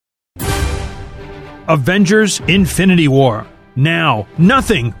Avengers Infinity War. Now,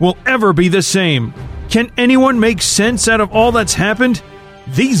 nothing will ever be the same. Can anyone make sense out of all that's happened?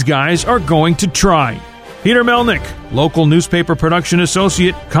 These guys are going to try. Peter Melnick, local newspaper production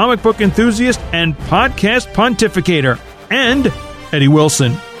associate, comic book enthusiast, and podcast pontificator. And Eddie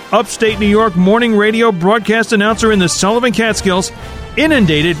Wilson, upstate New York morning radio broadcast announcer in the Sullivan Catskills,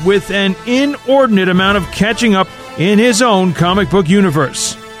 inundated with an inordinate amount of catching up in his own comic book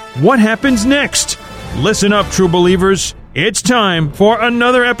universe. What happens next? Listen up, true believers. It's time for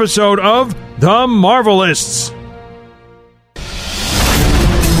another episode of The Marvelists.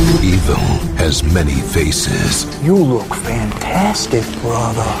 Evil has many faces. You look fantastic,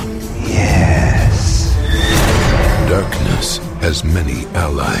 brother. Yes. Darkness has many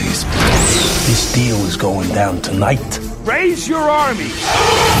allies. This deal is going down tonight. Raise your army!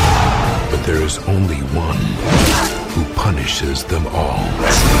 But there is only one who punishes them all.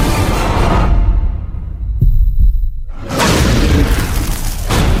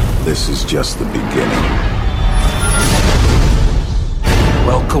 This is just the beginning.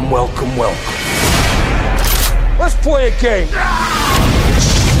 Welcome, welcome, welcome. Let's play a game!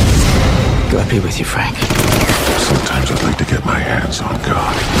 Glad to be with you, Frank. Sometimes I'd like to get my hands on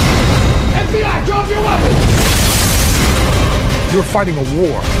God. FBI, drop your weapon! You're fighting a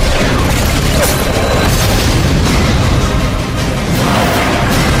war.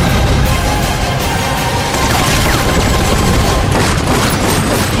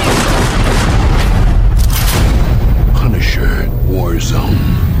 Punisher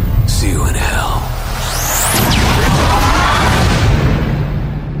Warzone. See you in hell.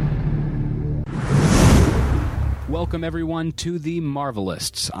 Welcome, everyone, to The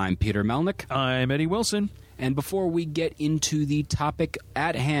Marvelists. I'm Peter Melnick. I'm Eddie Wilson. And before we get into the topic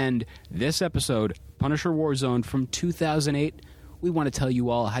at hand, this episode, Punisher Warzone from 2008, we want to tell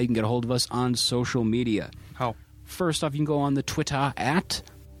you all how you can get a hold of us on social media. How? First off, you can go on the Twitter at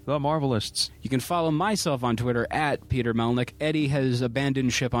The Marvelists. You can follow myself on Twitter at Peter Melnick. Eddie has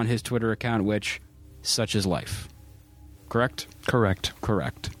abandoned ship on his Twitter account, which, such is life. Correct? Correct.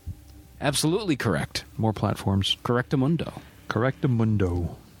 Correct. Absolutely correct. More platforms. Correctamundo.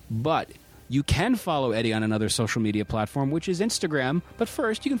 Correctamundo. But you can follow Eddie on another social media platform, which is Instagram. But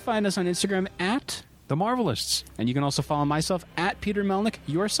first, you can find us on Instagram at The Marvelists. And you can also follow myself at Peter Melnick.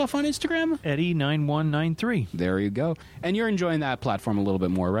 Yourself on Instagram? Eddie9193. There you go. And you're enjoying that platform a little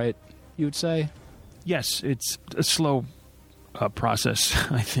bit more, right? You would say? Yes, it's a slow process,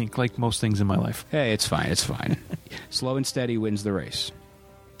 I think, like most things in my life. Hey, it's fine. It's fine. Slow and steady wins the race.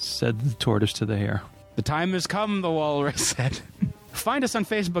 Said the tortoise to the hare. The time has come, the walrus said. Find us on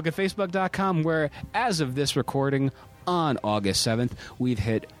Facebook at facebook.com, where, as of this recording, on August 7th, we've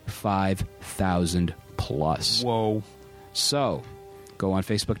hit 5,000 plus. Whoa. So, go on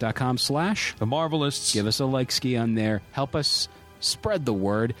facebook.com/ The Marvelists. Give us a like ski on there. Help us spread the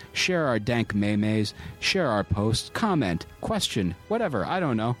word. Share our dank maymays. Share our posts. Comment. Question. Whatever. I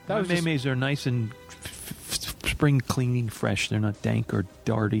don't know. My maymays are nice and spring clean, fresh. They're not dank or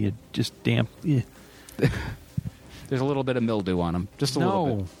darty. Just damp. Yeah. There's a little bit of mildew on them. Just a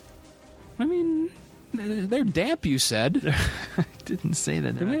little bit. I mean, they're damp, you said. I didn't say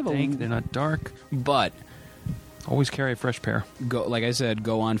that. They're not dank. They're not dark. But always carry a fresh pair. Go, like I said,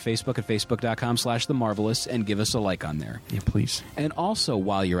 go on Facebook at facebook.com/ The Marvelists and give us a like on there. Yeah, please. And also,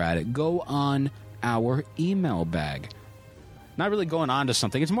 while you're at it, go on our email bag. Not really going on to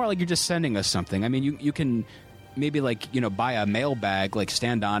something. It's more like you're just sending us something. I mean, you can maybe, like, buy a mail bag, like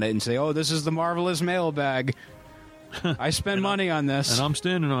stand on it and say, oh, this is the Marvelous mail bag. I spend money on this. And I'm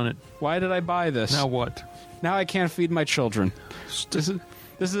standing on it. Why did I buy this? Now what? Now I can't feed my children. This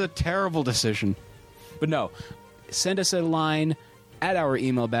is a terrible decision. But no, send us a line at our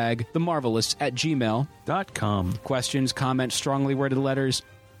email bag, themarvelists@gmail.com. Questions, comments, strongly worded letters,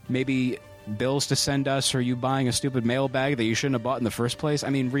 maybe bills to send us, or you buying a stupid mail bag that you shouldn't have bought in the first place. I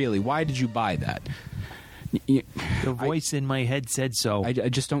mean, really, why did you buy that? The voice in my head said so. I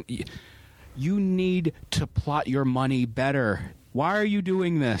just don't... You need to plot your money better. Why are you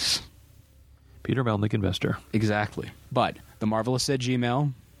doing this? Peter Melnick, Investor. Exactly. But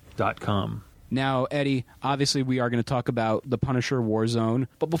themarvelous@gmail.com. Now, Eddie, obviously we are going to talk about the Punisher Warzone.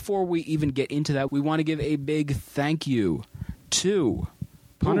 But before we even get into that, we want to give a big thank you to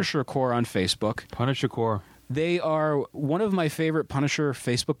Punisher Corps on Facebook. Punisher Corps. They are one of my favorite Punisher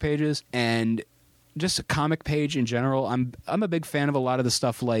Facebook pages, and just a comic page in general. I'm a big fan of a lot of the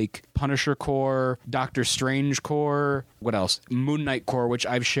stuff like Punisher Corps, Doctor Strange Corps, what else? Moon Knight Corps, which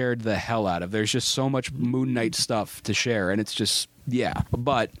I've shared the hell out of. There's just so much Moon Knight stuff to share, and it's just, yeah.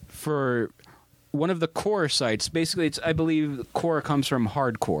 But for one of the core sites, basically, I believe core comes from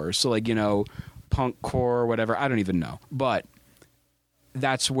hardcore. So, like, punk core, whatever. I don't even know. But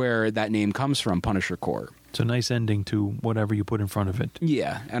that's where that name comes from, Punisher Core. It's a nice ending to whatever you put in front of it.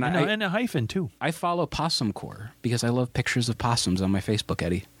 Yeah. And a hyphen, too. I follow Possum Core because I love pictures of possums on my Facebook,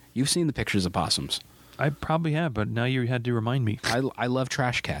 Eddie. You've seen the pictures of possums. I probably have, but now you had to remind me. I love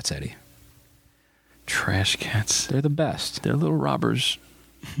trash cats, Eddie. Trash cats. They're the best. They're little robbers.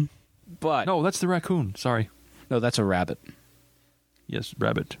 But No, that's the raccoon. Sorry. no, that's a rabbit. Yes,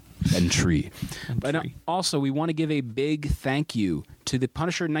 rabbit. And tree. And But tree. also, we want to give a big thank you to The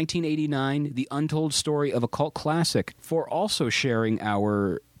Punisher 1989, The Untold Story of a Cult Classic, for also sharing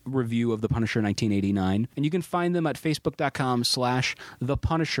our review of The Punisher 1989. And you can find them at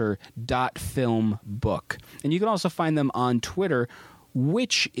facebook.com/thepunisher.filmbook. And you can also find them on Twitter,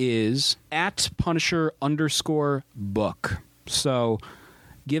 which is @Punisher_book. So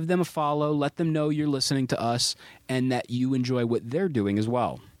give them a follow, let them know you're listening to us, and that you enjoy what they're doing as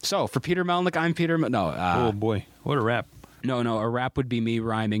well. So, for Peter Melnick, I'm Peter... Oh, boy. What a rap. No, a rap would be me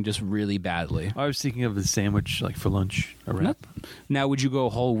rhyming just really badly. I was thinking of the sandwich, like for lunch, a wrap. Now, would you go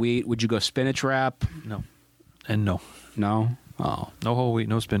whole wheat? Would you go spinach wrap? No. And no. No? Oh. No whole wheat,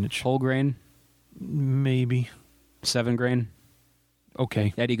 no spinach. Whole grain? Maybe. 7 grain?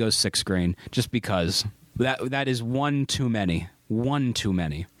 Okay. Eddie goes 6 grain, just because. That is one too many. One too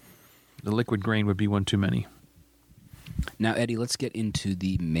many. The liquid grain would be one too many. Now, Eddie, let's get into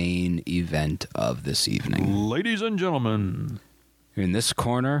the main event of this evening. Ladies and gentlemen. In this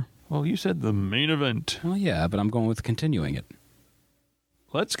corner... Well, you said the main event. Well, yeah, but I'm going with continuing it.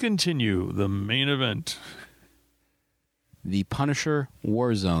 Let's continue the main event. The Punisher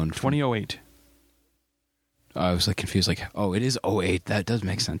Warzone. 2008. I was like confused, like, oh, it is 08. That does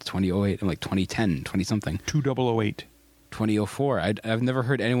make sense. 2008. I'm like 2010, 20-something. 2008. 2004. I've never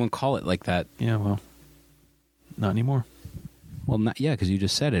heard anyone call it like that. Yeah, well, not anymore. Well, yeah, because you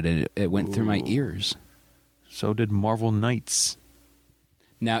just said it, and it went through my ears. So did Marvel Knights.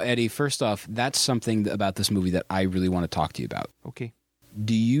 Now, Eddie, first off, that's something about this movie that I really want to talk to you about. Okay.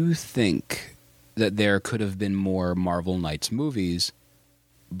 Do you think that there could have been more Marvel Knights movies,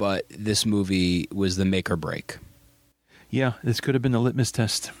 but this movie was the make or break? Yeah, this could have been the litmus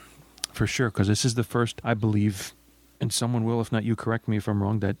test, for sure, because this is the first, I believe, and someone will, if not you, correct me if I'm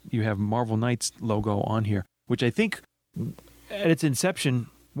wrong, that you have Marvel Knights logo on here, which I think at its inception,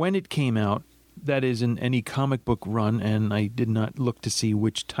 when it came out, that is in any comic book run, and I did not look to see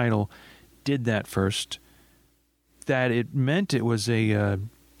which title did that first, that it meant it was a...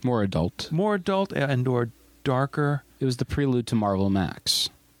 more adult. More adult and or darker. It was the prelude to Marvel Max.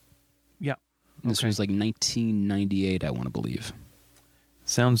 Yeah. This Okay. was like 1998, I want to believe.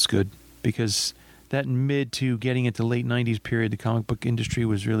 Sounds good, because that mid to getting into late 90s period, the comic book industry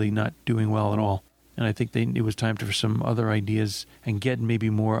was really not doing well at all. And I think it was time for some other ideas and get maybe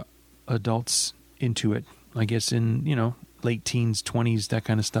more adults into it. I guess in, late teens, 20s, that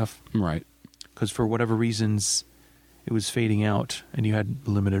kind of stuff. Right. Because for whatever reasons, it was fading out, and you had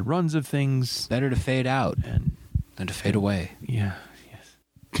limited runs of things. Better to fade out And than to fade away. yeah,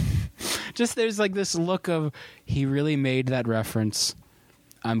 yes. Just there's like this look of, he really made that reference.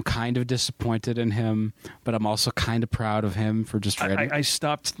 I'm kind of disappointed in him, but I'm also kind of proud of him for just writing. I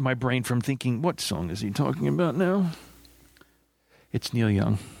stopped my brain from thinking, what song is he talking about now? It's Neil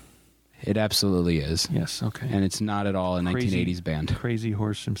Young. It absolutely is. Yes, okay. And it's not at all a Crazy- 1980s band. Crazy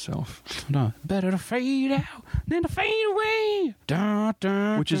Horse himself. No. Better to fade out than to fade away. Dun,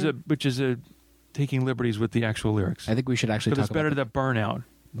 dun, Which is a taking liberties with the actual lyrics. I think we should actually Because talk it's better about to burn out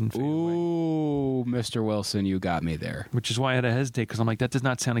than fade away. Ooh, Mr. Wilson, you got me there. Which is why I had to hesitate, because I'm like, that does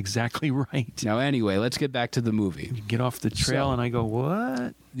not sound exactly right. Now, anyway, let's get back to the movie. You get off the trail, So- and I go,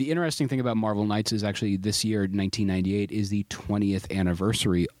 what? The interesting thing about Marvel Knights is actually this year, 1998, is the 20th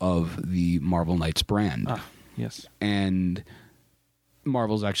anniversary of the Marvel Knights brand. Ah, yes. And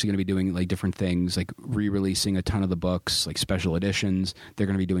Marvel's actually going to be doing like different things, like re-releasing a ton of the books, like special editions. They're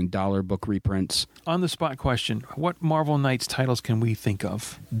going to be doing dollar book reprints. On the spot question, what Marvel Knights titles can we think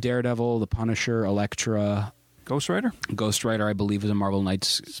of? Daredevil, The Punisher, Elektra, Ghost Rider? Ghost Rider, I believe, is a Marvel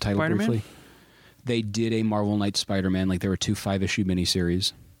Knights title Spider-Man? briefly. They did a Marvel Knights Spider-Man, like there were 2 5-issue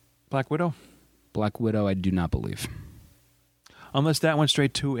miniseries. Black Widow? Black Widow, I do not believe. Unless that went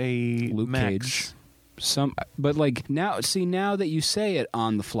straight to a Luke Max. Cage. But like now that you say it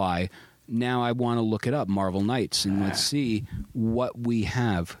on the fly, now I want to look it up, Marvel Knights, and let's see what we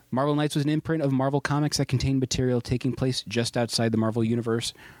have. Marvel Knights was an imprint of Marvel Comics that contained material taking place just outside the Marvel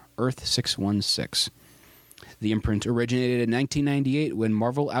Universe, Earth 616. The imprint originated in 1998 when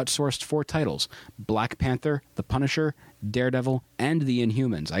Marvel outsourced 4 titles: Black Panther, The Punisher, Daredevil, and The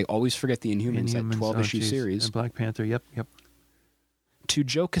Inhumans. I always forget The Inhumans, that 12-issue series. And Black Panther, yep. to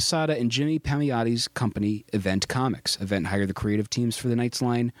Joe Quesada and Jimmy Palmiotti's company, Event Comics. Event hired the creative teams for the Knights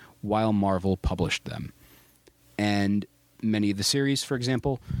line, while Marvel published them. And many of the series, for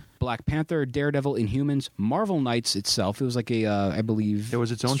example, Black Panther, Daredevil, Inhumans, Marvel Knights itself, it was like a, I believe... There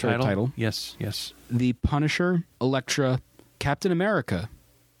was its own title. Yes. The Punisher, Elektra, Captain America.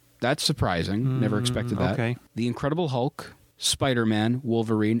 That's surprising. Never expected that. Okay. The Incredible Hulk, Spider-Man,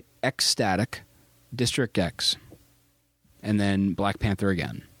 Wolverine, X-Static, District X, and then Black Panther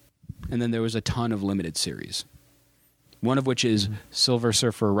again. And then there was a ton of limited series, one of which is Silver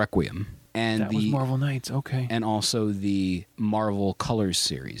Surfer Requiem. And that was Marvel Knights, okay. And also the Marvel Colors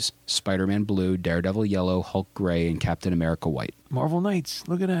series, Spider-Man Blue, Daredevil Yellow, Hulk Gray, and Captain America White. Marvel Knights,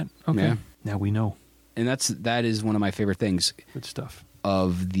 look at that. Okay, yeah. Now we know. And that is one of my favorite things. Good stuff.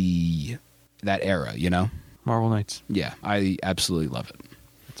 Of that era, you know? Marvel Knights. Yeah, I absolutely love it.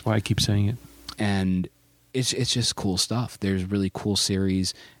 That's why I keep saying it. And it's just cool stuff. There's really cool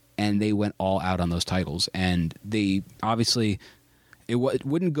series, and they went all out on those titles. And they obviously... It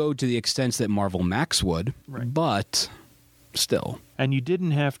wouldn't go to the extent that Marvel Max would, right. But still. And you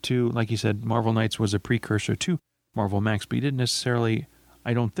didn't have to, like you said, Marvel Knights was a precursor to Marvel Max, but you didn't necessarily,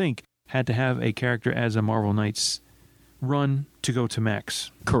 I don't think, had to have a character as a Marvel Knights run to go to Max.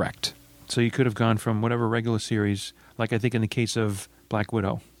 Correct. So you could have gone from whatever regular series, like I think in the case of Black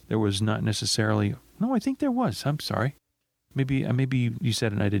Widow, there was not necessarily... No, I think there was. I'm sorry. Maybe you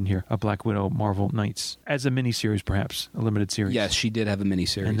said it and I didn't hear. A Black Widow Marvel Knights. As a miniseries, perhaps. A limited series. Yes, she did have a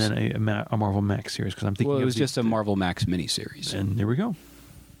miniseries. And then a Marvel Max series, because I'm thinking... Well, it was just a Marvel Max miniseries. And there we go.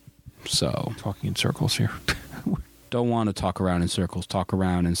 So... Talking in circles here. Don't want to talk around in circles. Talk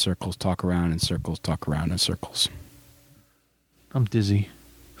around in circles. Talk around in circles. Talk around in circles. I'm dizzy.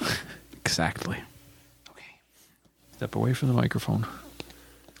 Exactly. Okay. Step away from the microphone.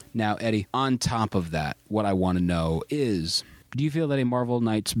 Now, Eddie, on top of that, what I want to know is, do you feel that a Marvel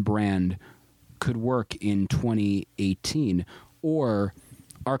Knights brand could work in 2018? Or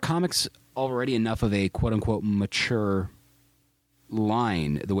are comics already enough of a quote-unquote mature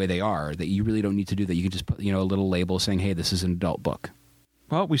line the way they are that you really don't need to do that? You can just put, a little label saying, hey, this is an adult book.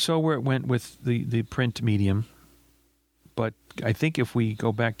 Well, we saw where it went with the print medium. But I think if we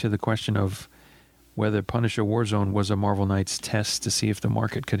go back to the question of whether Punisher Warzone was a Marvel Knights test to see if the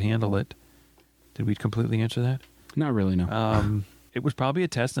market could handle it, did we completely answer that? Not really, no. It was probably a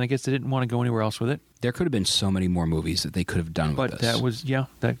test, and I guess they didn't want to go anywhere else with it. There could have been so many more movies that they could have done with this. But that was,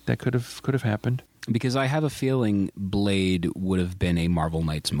 that could have happened. Because I have a feeling Blade would have been a Marvel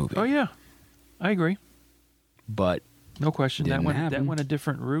Knights movie. Oh, yeah. I agree. But no question. That went a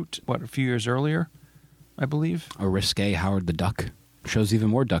different route, a few years earlier, I believe. A risque Howard the Duck. Shows even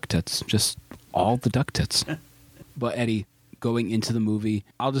more duck tits. Just all the duck tits. But Eddie, going into the movie,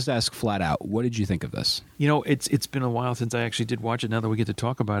 I'll just ask flat out, what did you think of this? It's been a while since I actually did watch it now that we get to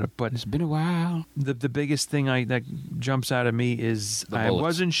talk about it. But it's been a while. The biggest thing that jumps out at me is I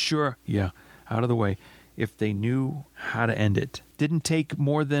wasn't sure, out of the way, if they knew how to end it. Didn't take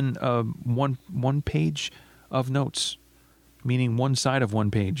more than one page of notes, meaning one side of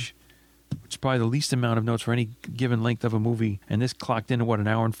one page. It's probably the least amount of notes for any given length of a movie. And this clocked in at, an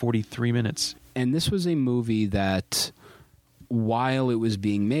hour and 43 minutes. And this was a movie that, while it was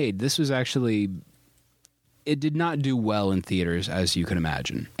being made, this was actually... It did not do well in theaters, as you can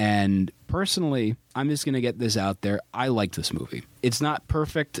imagine. And personally, I'm just going to get this out there. I like this movie. It's not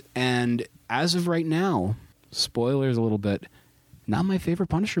perfect, and as of right now, spoilers a little bit, not my favorite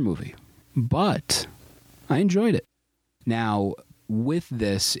Punisher movie. But I enjoyed it. Now... With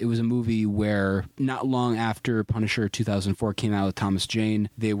this, it was a movie where not long after Punisher 2004 came out with Thomas Jane,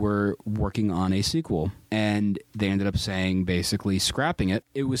 they were working on a sequel. And they ended up saying, basically, scrapping it.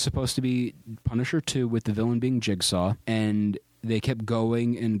 It was supposed to be Punisher 2 with the villain being Jigsaw. And they kept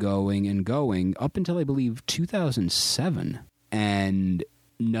going and going and going up until, I believe, 2007. And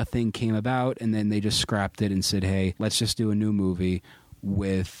nothing came about. And then they just scrapped it and said, hey, let's just do a new movie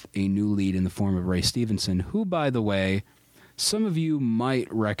with a new lead in the form of Ray Stevenson, who, by the way... some of you might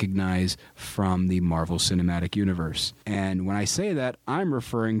recognize from the Marvel Cinematic Universe. And when I say that, I'm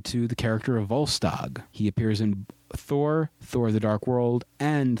referring to the character of Volstagg. He appears in Thor, Thor the Dark World,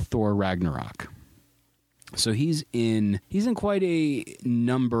 and Thor Ragnarok. So he's in quite a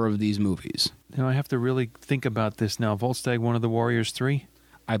number of these movies. I have to really think about this now. Volstagg, one of the Warriors 3?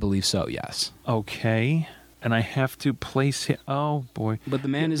 I believe so, yes. Okay. And I have to place him. Oh, boy. But the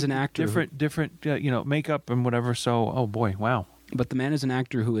man is an actor. Different, makeup and whatever. So, oh, boy, wow. But the man is an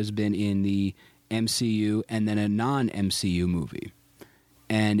actor who has been in the MCU and then a non-MCU movie.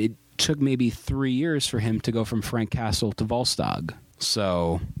 And it took maybe 3 years for him to go from Frank Castle to Volstagg.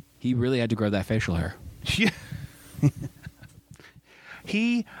 So he really had to grow that facial hair. Yeah.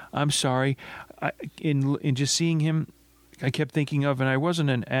 I'm sorry, in just seeing him, I kept thinking of, and I wasn't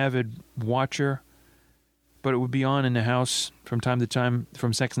an avid watcher, but it would be on in the house from time to time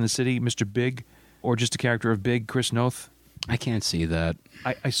from Sex and the City, Mr. Big, or just a character of Big, Chris Noth. I can't see that.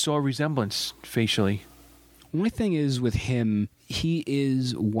 I saw a resemblance facially. Only thing is with him, he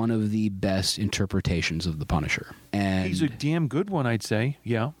is one of the best interpretations of the Punisher. And He's a damn good one, I'd say.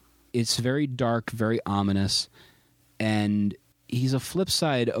 Yeah. it's very dark, very ominous, and he's a flip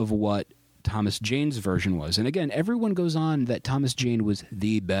side of what Thomas Jane's version was. And again, everyone goes on that Thomas Jane was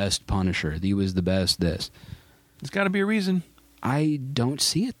the best Punisher. He was the best this. There's got to be a reason. I don't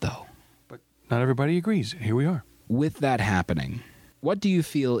see it, though. But not everybody agrees. Here we are. With that happening, what do you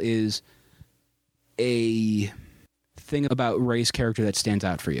feel is a thing about Ray's character that stands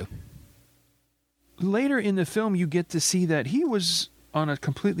out for you? Later in the film, you get to see that he was on a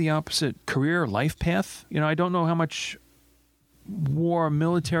completely opposite career life path. You know, I don't know how much war,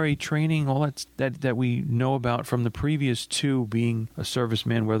 military training, all that we know about from the previous two, being a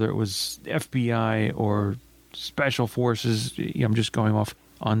serviceman, whether it was FBI or special forces. I'm just going off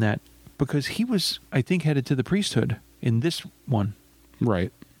on that because he was, I think, headed to the priesthood in this one.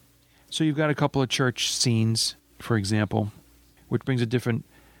 Right. So you've got a couple of church scenes, for example, which brings a different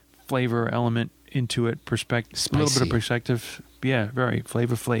flavor element into it. A little bit of perspective. Yeah, very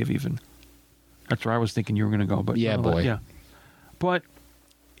Flavor Flav even. That's where I was thinking you were going to go. But yeah, boy. Yeah. But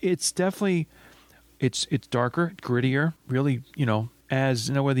it's definitely, it's darker, grittier, really, as,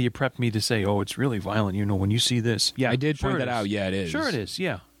 whether you prepped me to say, oh, it's really violent, when you see this. Yeah, I did sure point that is. out. Yeah, it is. Sure it is,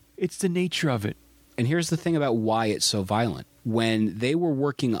 yeah. It's the nature of it. And here's the thing about why it's so violent. When they were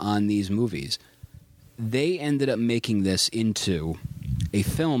working on these movies, they ended up making this into a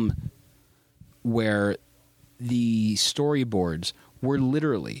film where the storyboards were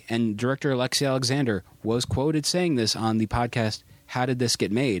literally, and director Alexei Alexander was quoted saying this on the podcast, How Did This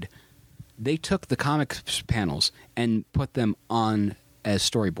Get Made? They took the comics panels and put them on as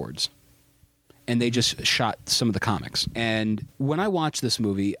storyboards. And they just shot some of the comics. And when I watch this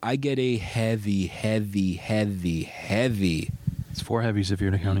movie, I get a heavy... It's four heavies if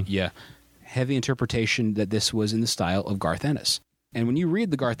you're counting. Yeah. Heavy interpretation that this was in the style of Garth Ennis. And when you read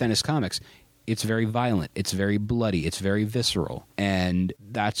the Garth Ennis comics, it's very violent, it's very bloody, it's very visceral. And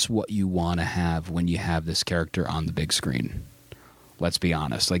that's what you want to have when you have this character on the big screen. Let's be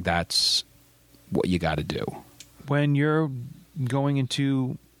honest. That's what you got to do. When you're going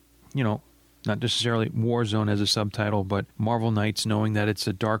into, not necessarily Warzone as a subtitle, but Marvel Knights, knowing that it's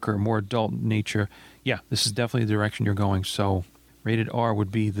a darker, more adult nature, yeah, this is definitely the direction you're going. So rated R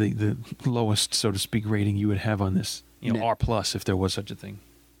would be the lowest, so to speak, rating you would have on this. R plus if there was such a thing.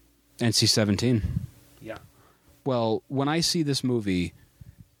 NC-17. Yeah. Well, when I see this movie,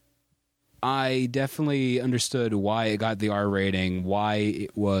 I definitely understood why it got the R rating, why it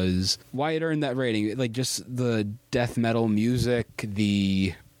earned that rating. Like, just the death metal music,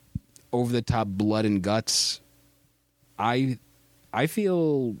 the over-the-top blood and guts. I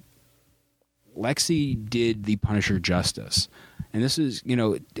feel Lexi did the Punisher justice. And this is,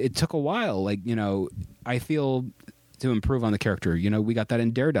 it took a while. I feel to improve on the character. We got that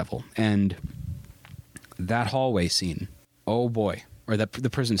in Daredevil. And that hallway scene, oh boy. Or the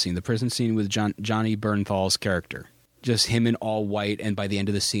prison scene with Johnny Bernthal's character. Just him in all white, and by the end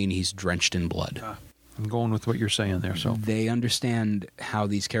of the scene, he's drenched in blood. I'm going with what you're saying there. So they understand how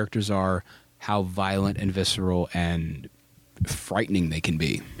these characters are, how violent and visceral and frightening they can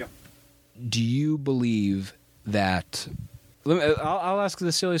be. Yep. Do you believe that... I'll ask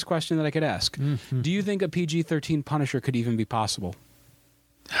the silliest question that I could ask. Mm-hmm. Do you think a PG-13 Punisher could even be possible?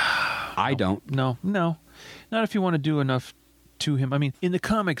 I don't. No. Not if you want to do enough to him. I mean, in the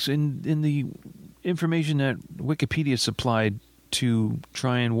comics, in the information that Wikipedia supplied to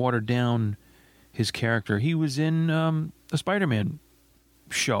try and water down his character, he was in a Spider-Man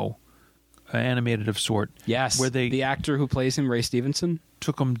show, animated of sort. Yes, where the actor who plays him, Ray Stevenson,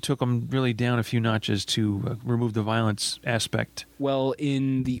 took him really down a few notches to remove the violence aspect. Well,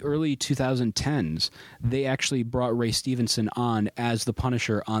 in the early 2010s, they actually brought Ray Stevenson on as the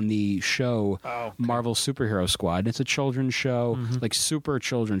Punisher on the show Marvel Superhero Squad. It's a children's show, like super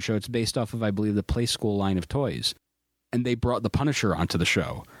children's show. It's based off of, I believe, the Play School line of toys. And they brought the Punisher onto the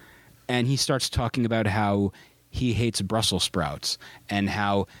show. And he starts talking about how he hates Brussels sprouts and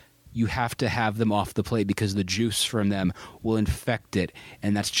how you have to have them off the plate because the juice from them will infect it,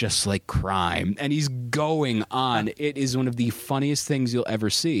 and that's just like crime. And he's going on. It is one of the funniest things you'll ever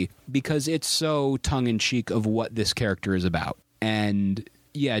see because it's so tongue-in-cheek of what this character is about. And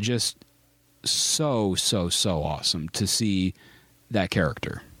yeah, just so awesome to see that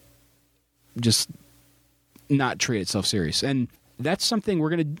character just not treat itself serious. And that's something we're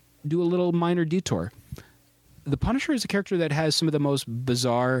going to do a little minor detour. The Punisher is a character that has some of the most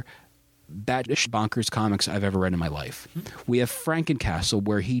bizarre, bad-ish, bonkers comics I've ever read in my life. We have Frankencastle,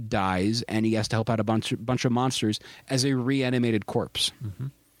 where he dies and he has to help out a bunch of monsters as a reanimated corpse.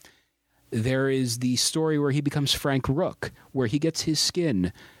 There is the story where he becomes Frank Rook, where he gets his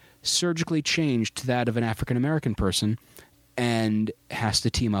skin surgically changed to that of an African-American person and has to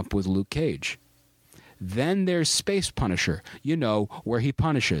team up with Luke Cage. Then there's Space Punisher, where he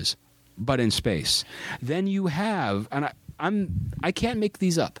punishes, but in space. Then you have, and I can't make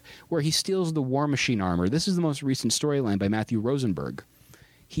these up, where he steals the War Machine armor. This is the most recent storyline by Matthew Rosenberg.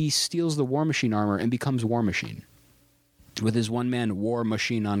 He steals the War Machine armor and becomes War Machine with his one-man War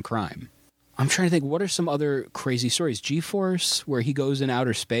Machine on crime. I'm trying to think, what are some other crazy stories? G-Force, where he goes in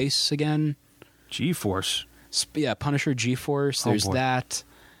outer space again. G-Force? Yeah, Punisher G-Force. There's that.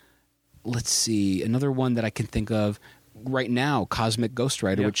 Let's see. Another one that I can think of right now, Cosmic Ghost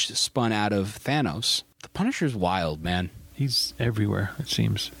Rider, which spun out of Thanos. The Punisher's wild, man. He's everywhere, it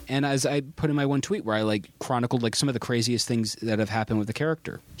seems. And as I put in my one tweet where I chronicled some of the craziest things that have happened with the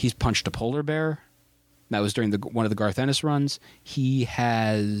character. He's punched a polar bear. That was during one of the Garth Ennis runs. He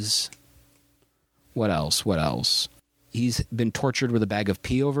has... What else? He's been tortured with a bag of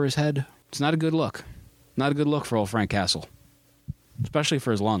pee over his head. It's not a good look. Not a good look for old Frank Castle. Especially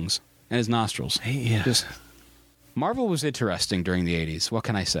for his lungs and his nostrils. Yeah. Marvel was interesting during the 80s. What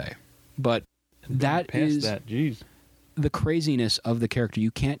can I say? But that is the craziness of the character.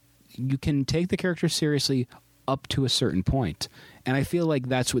 You can take the character seriously up to a certain point. And I feel like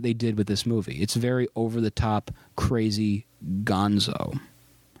that's what they did with this movie. It's very over-the-top, crazy gonzo.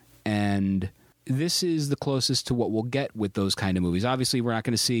 And this is the closest to what we'll get with those kind of movies. Obviously, we're not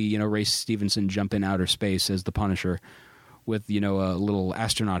going to see, Ray Stevenson jump in outer space as the Punisher with, a little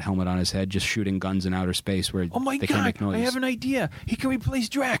astronaut helmet on his head, just shooting guns in outer space where they can't make noise. I have an idea. He can replace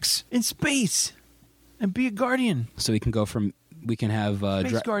Drax in space and be a Guardian. So we can have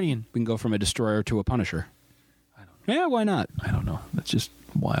Space Guardian. We can go from a destroyer to a Punisher. Yeah, why not? I don't know. That's just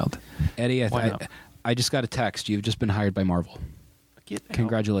wild. Eddie, I just got a text. You've just been hired by Marvel.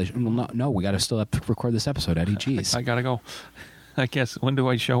 Congratulations. Well, no, we got to still have to record this episode, Eddie. Jeez. I got to go. I guess. When do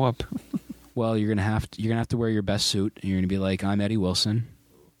I show up? Well, you're gonna have to wear your best suit. And you're gonna be like, I'm Eddie Wilson,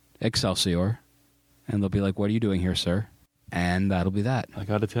 Excelsior, and they'll be like, what are you doing here, sir? And that'll be that. I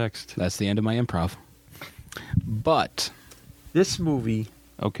got a text. That's the end of my improv. But this movie,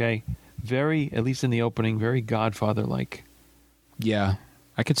 okay, very, at least in the opening, very Godfather-like. Yeah,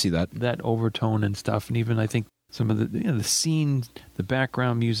 I could see that. That overtone and stuff, and even I think some of the scene, the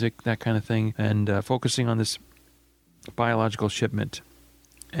background music, that kind of thing, and focusing on this biological shipment.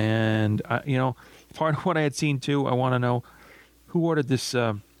 And, part of what I had seen, too, I want to know, who ordered this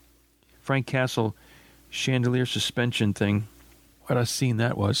Frank Castle chandelier suspension thing? What a scene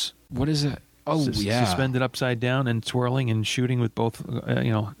that was. What is it? Oh, yeah. Suspended upside down and twirling and shooting with both,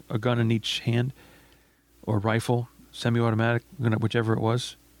 a gun in each hand, or rifle, semi-automatic, whichever it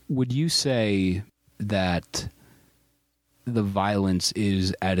was. Would you say that the violence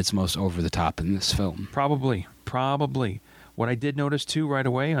is at its most over the top in this film? Probably. What I did notice, too, right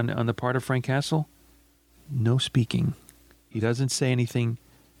away on the part of Frank Castle, no speaking. He doesn't say anything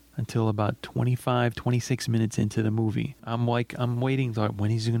until about 25, 26 minutes into the movie. I'm waiting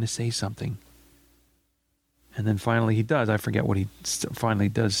when he's going to say something. And then finally he does. I forget what he finally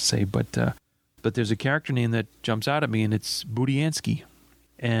does say, but there's a character name that jumps out at me, and it's Budiansky.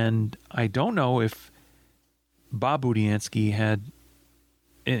 And I don't know if Bob Budiansky had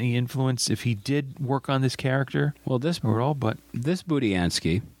any influence, if he did work on this character. Well, this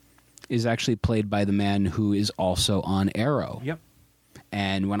Budiansky is actually played by the man who is also on Arrow. Yep.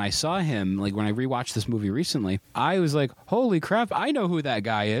 And when I saw him, when I rewatched this movie recently, I was like, holy crap, I know who that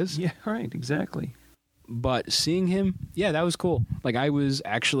guy is. Yeah, right, exactly. But seeing him, yeah, that was cool. I was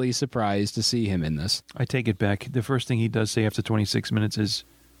actually surprised to see him in this. I take it back. The first thing he does say after 26 minutes is,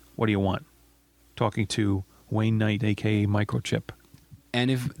 what do you want? Talking to Wayne Knight, a.k.a. Microchip. And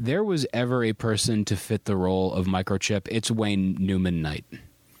if there was ever a person to fit the role of Microchip, it's Wayne Newman Knight.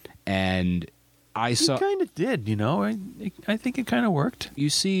 And he kind of did, I think it kind of worked. You'll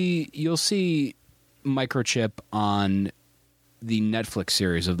see Microchip on the Netflix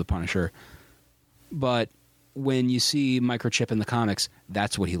series of The Punisher. But when you see Microchip in the comics,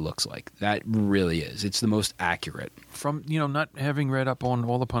 that's what he looks like. That really is. It's the most accurate. From, not having read up on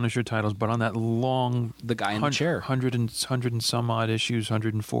all the Punisher titles, but on that long... The guy in the chair. 100 and some odd issues,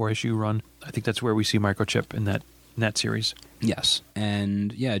 104 issue run. I think that's where we see Microchip in that series. Yes.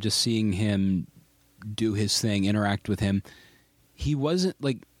 And, yeah, just seeing him do his thing, interact with him. He wasn't,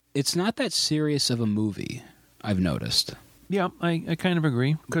 it's not that serious of a movie, I've noticed. Yeah, I kind of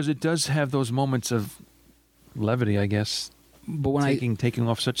agree, because it does have those moments of levity, I guess. But when taking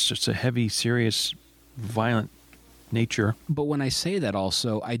off such a heavy, serious, violent nature. But when I say that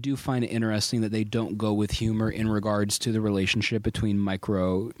also, I do find it interesting that they don't go with humor in regards to the relationship between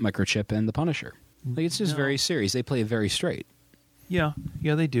Microchip and the Punisher. Like, it's just very serious. They play it very straight. Yeah,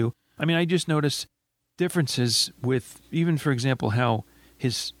 they do. I mean, I just notice differences with, even, for example, how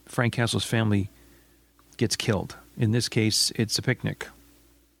Frank Castle's family gets killed. In this case, it's a picnic.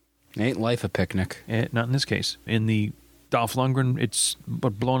 Ain't life a picnic? Not in this case. In the Dolph Lundgren, it's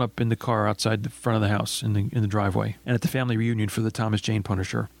blown up in the car outside the front of the house in the driveway, and at the family reunion for the Thomas Jane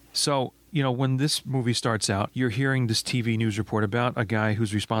Punisher. So, when this movie starts out, you're hearing this TV news report about a guy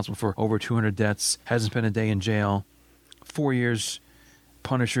who's responsible for over 200 deaths, hasn't spent a day in jail, 4 years,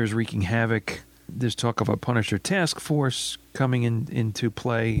 Punisher's wreaking havoc. There's talk of a Punisher task force coming into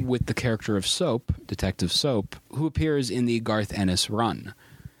play. With the character of Soap, Detective Soap, who appears in the Garth Ennis run.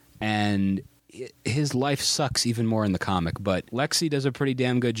 And his life sucks even more in the comic, but Lexi does a pretty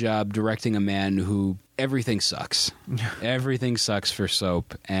damn good job directing a man who everything sucks. Everything sucks for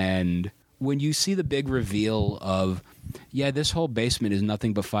Soap. And when you see the big reveal of, this whole basement is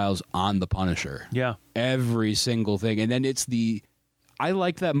nothing but files on the Punisher. Yeah. Every single thing. And then I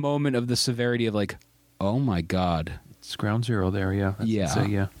like that moment of the severity of like, oh my God. It's ground zero there, yeah.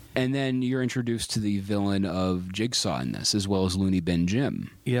 Yeah. And then you're introduced to the villain of Jigsaw in this, as well as Looney Bin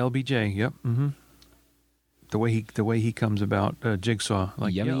Jim. Yeah, LBJ, yep. Mm-hmm. The way he comes about Jigsaw,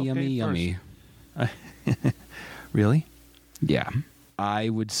 like yummy. Really? Yeah, I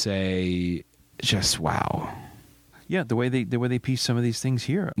would say just wow. Yeah, the way they piece some of these things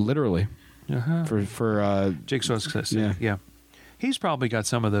here, literally. For Jigsaw's success. Yeah. He's probably got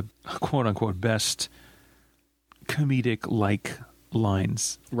some of the quote unquote best comedic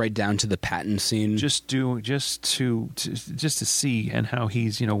lines, right down to the Patton scene. Just to see, and how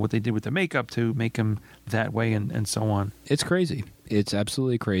he's, what they did with the makeup to make him that way, and so on. It's crazy. It's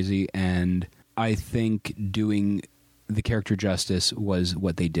absolutely crazy, and I think doing the character justice was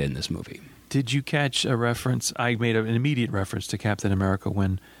what they did in this movie. Did you catch a reference? I made an immediate reference to Captain America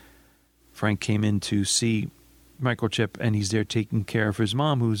when Frank came in to see Microchip, and he's there taking care of his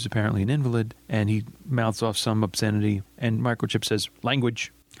mom, who's apparently an invalid, and he mouths off some obscenity, and Microchip says,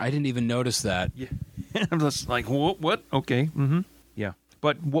 "Language." I didn't even notice that. Yeah. I'm just like, what? Okay. Mm-hmm. Yeah.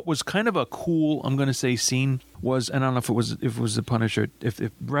 But what was kind of a cool, I'm going to say, scene was, and I don't know if it was the Punisher, if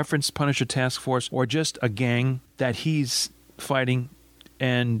referenced Punisher Task Force, or just a gang that he's fighting,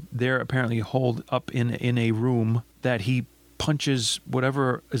 and they're apparently holed up in a room that he punches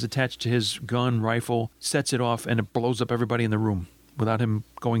whatever is attached to his gun, rifle, sets it off, and it blows up everybody in the room without him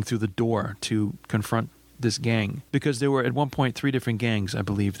going through the door to confront this gang. Because there were at one point 3 different gangs, I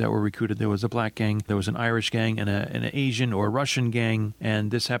believe, that were recruited. There was a black gang, there was an Irish gang, and an Asian or Russian gang, and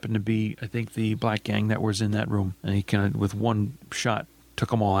this happened to be, I think, the black gang that was in that room. And he kind of, with one shot,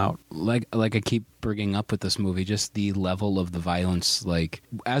 took them all out. Like I keep bringing up with this movie, just the level of the violence. Like,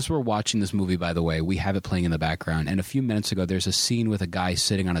 as we're watching this movie, by the way, we have it playing in the background, and a few minutes ago there's a scene with a guy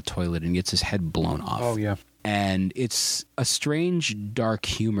sitting on a toilet and gets his head blown off. Oh, yeah. And it's a strange, dark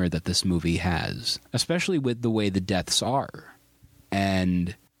humor that this movie has, especially with the way the deaths are.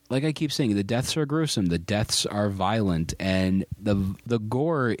 And like I keep saying, the deaths are gruesome, the deaths are violent, and the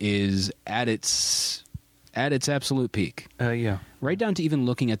gore is at its absolute peak. Yeah. Right down to even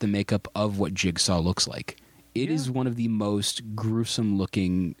looking at the makeup of what Jigsaw looks like. It is one of the most gruesome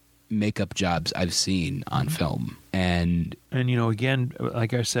looking makeup jobs I've seen on film. And again,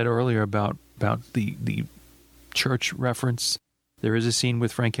 like I said earlier about the church reference, there is a scene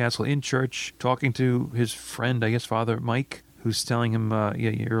with Frank Castle in church talking to his friend, I guess Father Mike, who's telling him,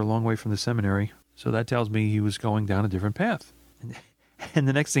 you're a long way from the seminary. So that tells me he was going down a different path. And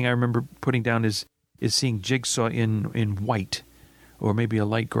the next thing I remember putting down is seeing Jigsaw in white, or maybe a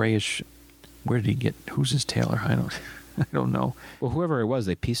light grayish. Where did he get? Who's his tailor? I don't know. Well, whoever it was,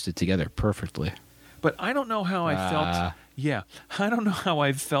 they pieced it together perfectly. But I don't know how I felt. Yeah, I don't know how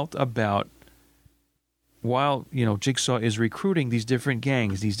I felt about while Jigsaw is recruiting these different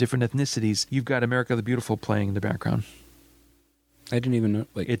gangs, these different ethnicities. You've got America the Beautiful playing in the background. I didn't even know.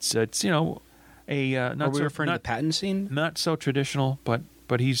 Like, it's a not. Are we referring to the Patton scene? Not so traditional, but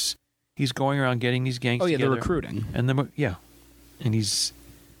he's going around getting these gangs together. The recruiting. And and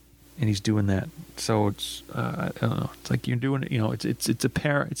he's doing that. So it's I don't know. It's like you're doing it.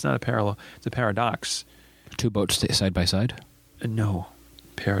 It's not a parallel. It's a paradox. 2 boats side by side. No,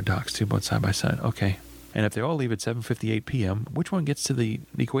 paradox. 2 boats side by side. Okay. And if they all leave at 7:58 p.m., which one gets to the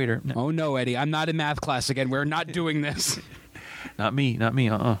equator? No. Oh no, Eddie! I'm not in math class again. We're not doing this. Not me.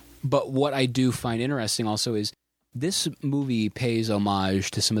 But what I do find interesting also is This movie pays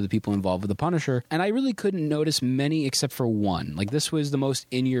homage to some of the people involved with The Punisher, and I really couldn't notice many except for one. Like, this was the most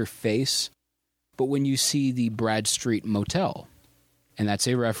in-your-face, but when you see the Bradstreet Motel, and that's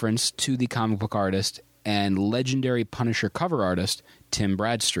a reference to the comic book artist and legendary Punisher cover artist, Tim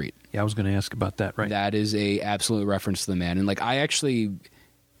Bradstreet. Yeah, I was going to ask about that, right? That is a absolute reference to the man. And, like, I actually,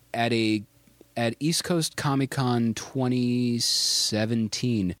 at East Coast Comic Con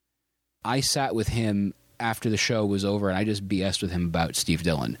 2017, I sat with him after the show was over, and I just BS'd with him about Steve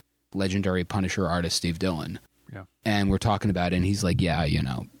Dillon, legendary Punisher artist Steve Dillon. Yeah. And we're talking about it, and he's like, yeah, you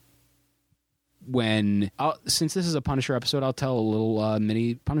know, since this is a Punisher episode, I'll tell a little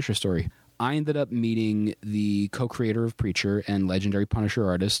mini Punisher story. I ended up meeting the co-creator of Preacher and legendary Punisher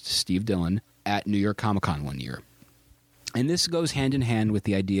artist Steve Dillon at New York Comic Con one year. And this goes hand in hand with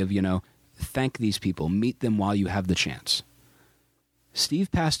the idea of, you know, thank these people, meet them while you have the chance.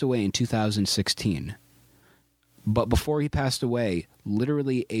 Steve passed away in 2016. But before he passed away,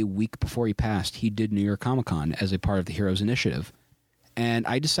 literally a week before he passed, he did New York Comic Con as a part of the Heroes Initiative. And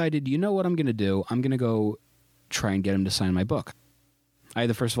I decided, you know what I'm going to do? I'm going to go try and get him to sign my book. I had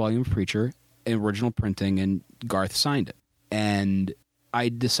the first volume of Preacher, original printing, and Garth signed it. And I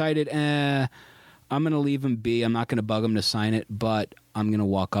decided, I'm going to leave him be. I'm not going to bug him to sign it, but I'm going to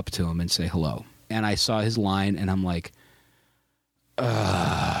walk up to him and say hello. And I saw his line, and I'm like,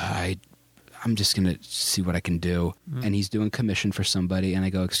 I'm just going to see what I can do. Mm. And he's doing commission for somebody, and I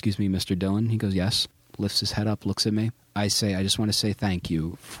go, excuse me, Mr. Dillon? He goes, yes. Lifts his head up, looks at me. I say, I just want to say thank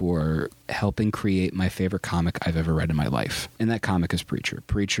you for helping create my favorite comic I've ever read in my life. And that comic is Preacher.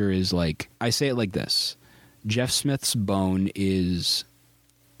 Preacher is like, I say it like this. Jeff Smith's Bone is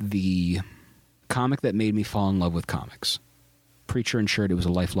the comic that made me fall in love with comics. Preacher ensured it was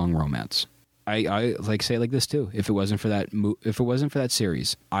a lifelong romance. I like say it like this too. If it wasn't for that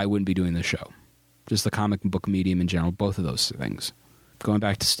series, I wouldn't be doing this show. Just the comic book medium in general, both of those things. Going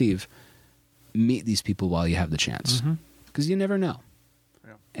back to Steve, meet these people while you have the chance, because you never know.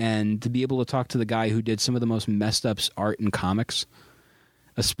 Yeah. And to be able to talk to the guy who did some of the most messed up art in comics,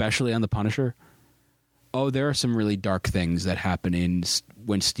 especially on The Punisher. Oh, there are some really dark things that happen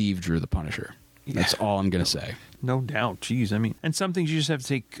when Steve drew The Punisher. Yeah. That's all I'm going to say. No doubt. Jeez, I mean, and some things you just have to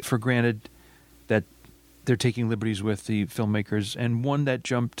take for granted that they're taking liberties with the filmmakers, and one that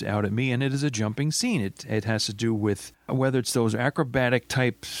jumped out at me, and it is a jumping scene. It has to do with whether it's those acrobatic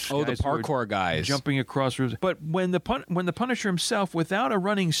types. Oh, the parkour guys jumping across roofs. But when the Punisher himself, without a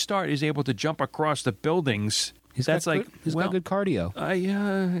running start, is able to jump across the buildings, he's got good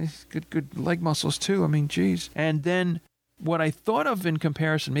cardio. He's good leg muscles too. I mean, geez. And then what I thought of in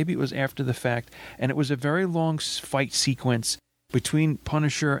comparison, maybe it was after the fact, and it was a very long fight sequence between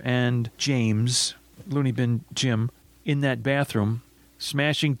Punisher and James, Looney Bin Jim, in that bathroom,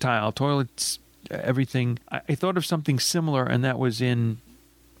 smashing tile, toilets, everything. I thought of something similar, and that was in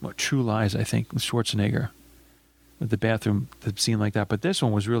True Lies, I think, with Schwarzenegger, with the bathroom, the scene like that. But this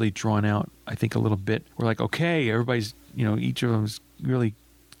one was really drawn out, I think, a little bit. We're like, okay, everybody's, each of them's really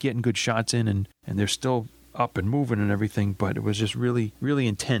getting good shots in, and they're still up and moving and everything, but it was just really, really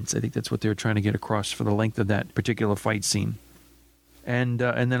intense. I think that's what they were trying to get across for the length of that particular fight scene. And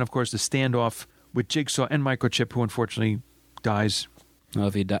then, of course, the standoff with Jigsaw and Microchip, who unfortunately dies. Well,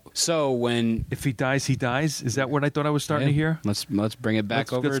 if he if he dies, he dies. Is that what I thought I was starting to hear? Let's bring it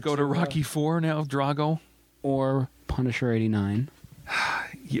back over. Let's go to Rocky IV now, Drago, or Punisher '89.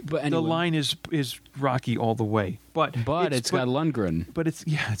 Yeah, but anyway. The line is Rocky all the way, but it's got Lundgren. But it's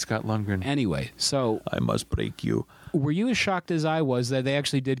got Lundgren. Anyway, so I must break you. Were you as shocked as I was that they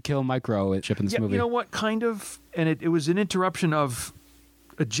actually did kill Microchip in this movie? You know what? Kind of, and it was an interruption of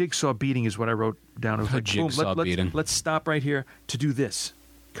a Jigsaw beating, is what I wrote down. It was like, Jigsaw beating. Let's stop right here to do this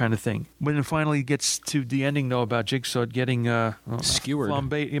kind of thing. When it finally gets to the ending, though, about Jigsaw getting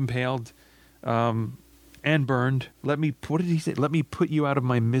skewered, impaled. And burned. What did he say? Let me put you out of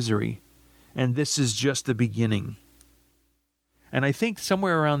my misery. And this is just the beginning. And I think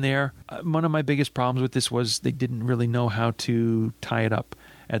somewhere around there, one of my biggest problems with this was they didn't really know how to tie it up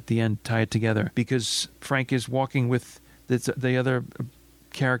at the end, tie it together. Because Frank is walking with the other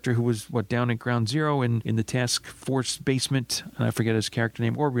character who was, down at Ground Zero in the task force basement. And I forget his character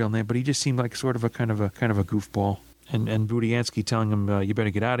name or real name, but he just seemed like sort of a kind of a goofball. And Budiansky telling him, you better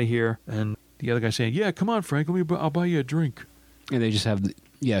get out of here. And the other guy saying, yeah, come on, Frank, I'll buy you a drink. And they just have,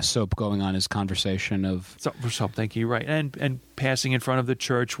 Soap going on his conversation of... Soap, thank you, right. And passing in front of the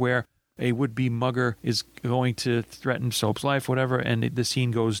church where a would-be mugger is going to threaten Soap's life, whatever, and the scene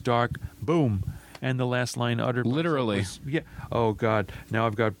goes dark. Boom. And the last line uttered... Literally. Oh, God, now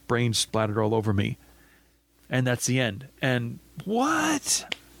I've got brains splattered all over me. And that's the end. And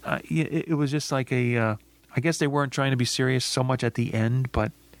what? It was just like a I guess they weren't trying to be serious so much at the end,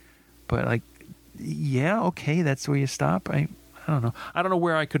 but like, yeah, okay, that's where you stop. I don't know. I don't know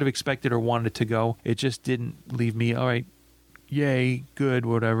where I could have expected or wanted it to go. It just didn't leave me, all right, yay, good,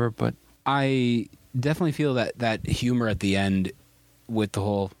 whatever. But I definitely feel that humor at the end with the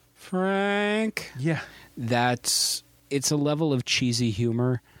whole Frank. yeah, It's a level of cheesy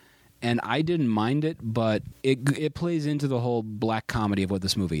humor, and I didn't mind it, but it plays into the whole black comedy of what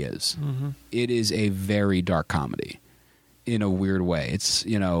this movie is. Mm-hmm. It is a very dark comedy in a weird way. It's,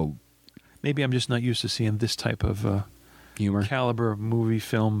 maybe I'm just not used to seeing this type of humor caliber of movie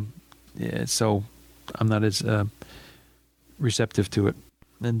film, so I'm not as receptive to it.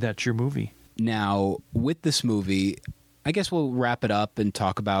 And that's your movie. Now, with this movie, I guess we'll wrap it up and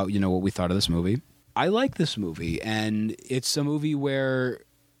talk about, what we thought of this movie. I like this movie, and it's a movie where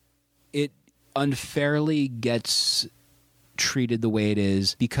it unfairly gets treated the way it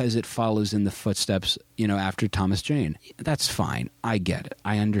is because it follows in the footsteps, after Thomas Jane. That's fine. I get it.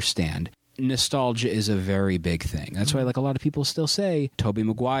 I understand. Nostalgia is a very big thing. That's why, like, a lot of people still say Tobey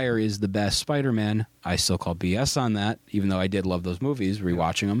Maguire is the best Spider-Man. I still call BS on that, even though I did love those movies,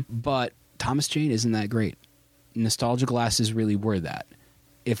 rewatching them. But Thomas Jane isn't that great. Nostalgia glasses really were that.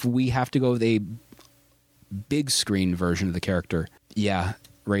 If we have to go with a big screen version of the character, yeah,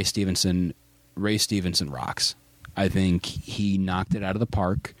 Ray Stevenson rocks. I think he knocked it out of the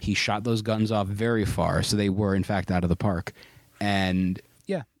park. He shot those guns off very far, so they were in fact out of the park. And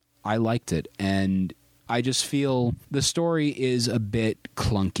yeah, I liked it. And I just feel the story is a bit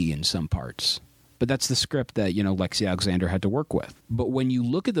clunky in some parts. But that's the script that, Lexi Alexander had to work with. But when you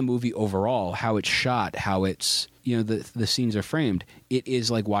look at the movie overall, how it's shot, how it's, the scenes are framed, it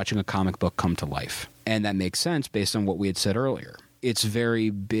is like watching a comic book come to life. And that makes sense based on what we had said earlier. It's very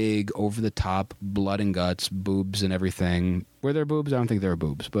big, over the top, blood and guts, boobs and everything. Were there boobs? I don't think there were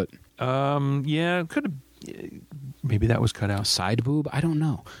boobs, but yeah, could have. Maybe that was cut out. Side boob? I don't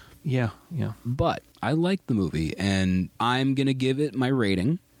know. Yeah. But I liked the movie, and I'm going to give it my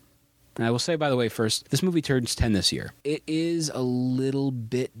rating. And I will say, by the way, first, this movie turns 10 this year. It is a little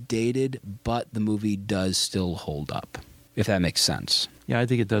bit dated, but the movie does still hold up, if that makes sense. Yeah, I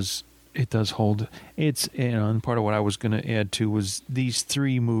think it does. It does hold. It's, and part of what I was going to add to was these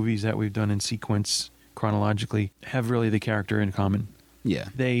three movies that we've done in sequence chronologically have really the character in common. Yeah.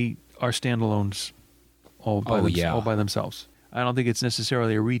 They are standalones all by themselves. I don't think it's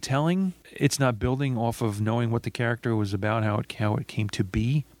necessarily a retelling. It's not building off of knowing what the character was about, how it came to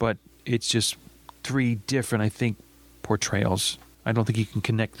be, but it's just three different, I think, portrayals. I don't think you can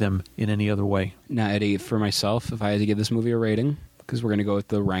connect them in any other way. Now, Eddie, for myself, if I had to give this movie a rating, because we're going to go with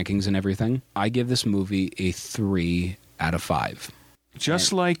the rankings and everything, I give this movie a 3 out of 5.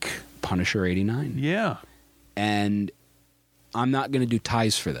 Just like Punisher 89. Yeah. And I'm not going to do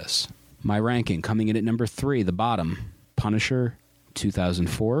ties for this. My ranking coming in at number 3, the bottom, Punisher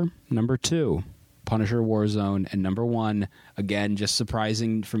 2004. Number 2, Punisher Warzone. And number 1, again, just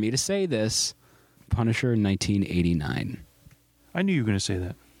surprising for me to say this, Punisher 1989. I knew you were going to say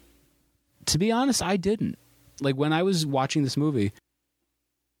that. To be honest, I didn't. Like, when I was watching this movie,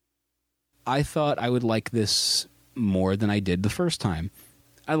 I thought I would like this more than I did the first time.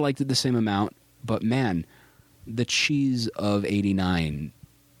 I liked it the same amount, but man, the cheese of 89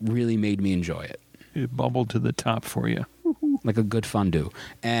 really made me enjoy it. It bubbled to the top for you. Like a good fondue.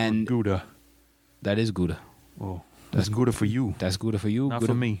 And Gouda. That is Gouda. Oh, that's Gouda for you. That's Gouda for you. Not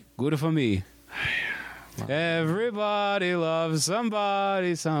Gouda for me. Gouda for me. Everybody loves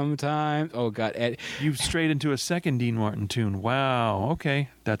somebody sometime. Oh, God. Ed. You strayed into a second Dean Martin tune. Wow. Okay.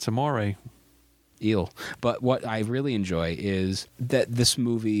 That's Amore. Eel. But what I really enjoy is that this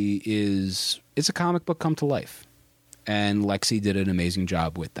movie it's a comic book come to life. And Lexi did an amazing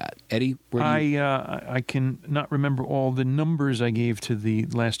job with that. Eddie, I can not remember all the numbers I gave to the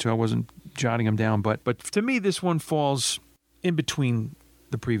last two. I wasn't jotting them down. But to me, this one falls in between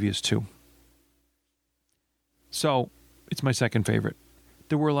the previous two. So, it's my second favorite.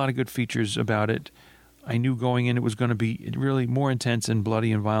 There were a lot of good features about it. I knew going in it was going to be really more intense and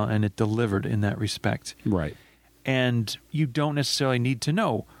bloody and violent, and it delivered in that respect. Right. And you don't necessarily need to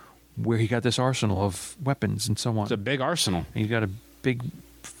know where he got this arsenal of weapons and so on. It's a big arsenal. And he's got a big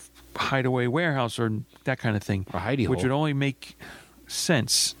hideaway warehouse or that kind of thing. A hidey hole. Which would only make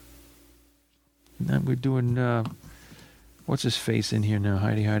sense. Now we're doing, what's his face in here now?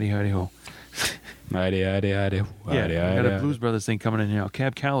 Hidey ho. Yeah, I got a Blues Brothers thing coming in now.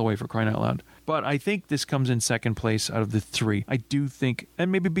 Cab Calloway, for crying out loud. But I think this comes in second place out of the three. I do think, and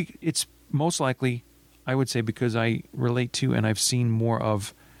maybe it's most likely, I would say, because I relate to and I've seen more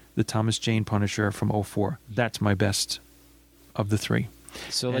of the Thomas Jane Punisher from 2004. That's my best of the three.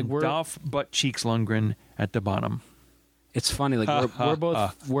 So and like Dolph Butt Cheeks Lundgren at the bottom. it's funny. Like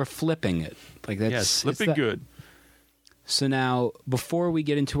we're flipping it. Like that's Yes, flipping good. So now, before we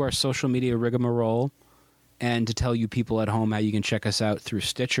get into our social media rigmarole, and to tell you people at home how you can check us out through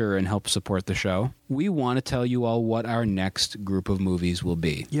Stitcher and help support the show, we want to tell you all what our next group of movies will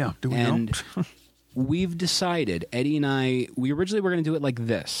be. Yeah, do we and know? We've decided, Eddie and I, we originally were going to do it like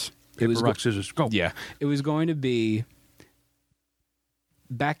this. Paper, rock, scissors, go. Yeah. It was going to be,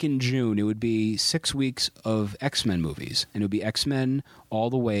 back in June, it would be 6 weeks of X-Men movies. And it would be X-Men all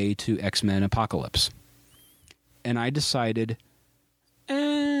the way to X-Men Apocalypse. And I decided,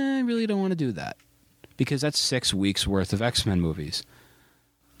 I really don't want to do that. Because that's 6 weeks worth of X-Men movies.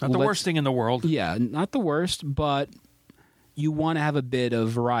 Not the worst thing in the world. Yeah, not the worst, but you want to have a bit of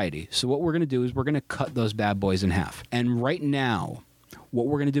variety. So what we're going to do is we're going to cut those bad boys in half. And right now, what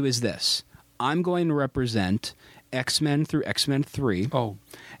we're going to do is this. I'm going to represent X-Men through X-Men 3. Oh.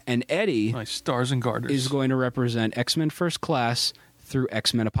 And Eddie Nice stars and garters. is going to represent X-Men First Class through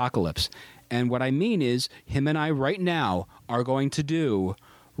X-Men Apocalypse. And what I mean is, him and I right now are going to do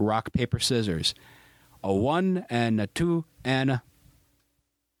rock, paper, scissors. A 1 and a 2 and a...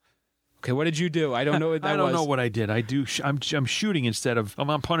 Okay, what did you do? I don't know what that was. I don't know what I did. I do. I'm shooting instead of... I'm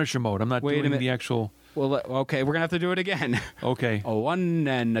on Punisher mode. I'm not Wait a doing minute. the actual... Well, okay, we're going to have to do it again. Okay. A 1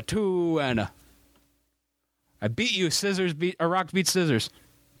 and a 2 and a... I beat you. Rock beats scissors.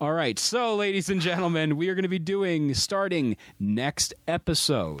 All right, so, ladies and gentlemen, we are going to be doing, starting next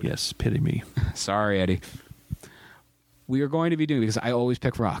episode. Yes, pity me. Sorry, Eddie. We are going to be doing, because I always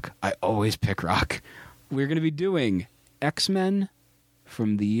pick rock. We're going to be doing X-Men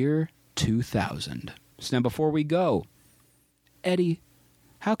from the year 2000. So now, before we go, Eddie,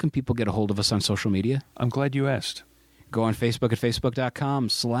 how can people get a hold of us on social media? I'm glad you asked. Go on Facebook at facebook.com/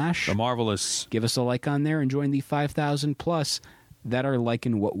 The Marvelous Give us a like on there and join the 5,000 plus that are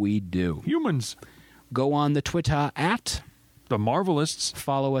liking what we do. Humans. Go on the Twitter at The Marvelists.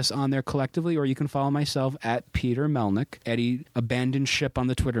 follow us on there collectively, or you can follow myself at Peter Melnick. Eddie abandoned ship on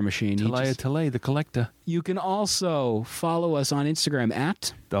the Twitter machine. Talaya, the Collector. You can also follow us on Instagram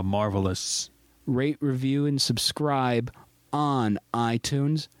at The Marvelists. rate, review, and subscribe on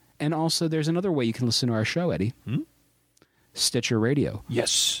iTunes. And also, there's another way you can listen to our show, Eddie. Stitcher Radio.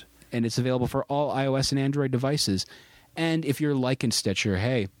 Yes. And it's available for all iOS and Android devices. And if you're liking Stitcher,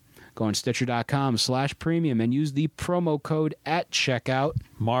 hey, go on Stitcher.com/premium and use the promo code at checkout.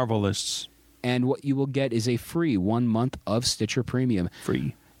 Marvelists. And what you will get is a free 1 month of Stitcher Premium.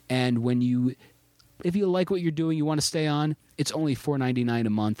 Free. And if you like what you're doing, you want to stay on, it's only $4.99 a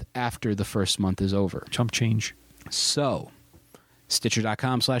month after the first month is over. Chump change. So,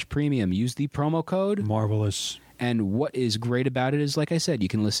 Stitcher.com/premium. Use the promo code. Marvelous. And what is great about it is, like I said, you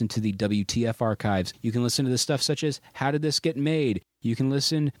can listen to the WTF archives. You can listen to the stuff such as How Did This Get Made? You can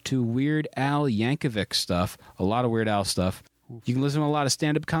listen to Weird Al Yankovic stuff, a lot of Weird Al stuff. You can listen to a lot of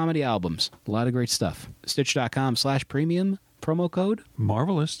stand-up comedy albums, a lot of great stuff. Stitch.com/premium, promo code.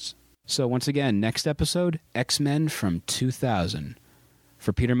 Marvelists. So once again, next episode, X-Men from 2000.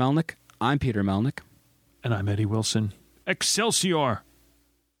 For Peter Melnick, I'm Peter Melnick. And I'm Eddie Wilson. Excelsior!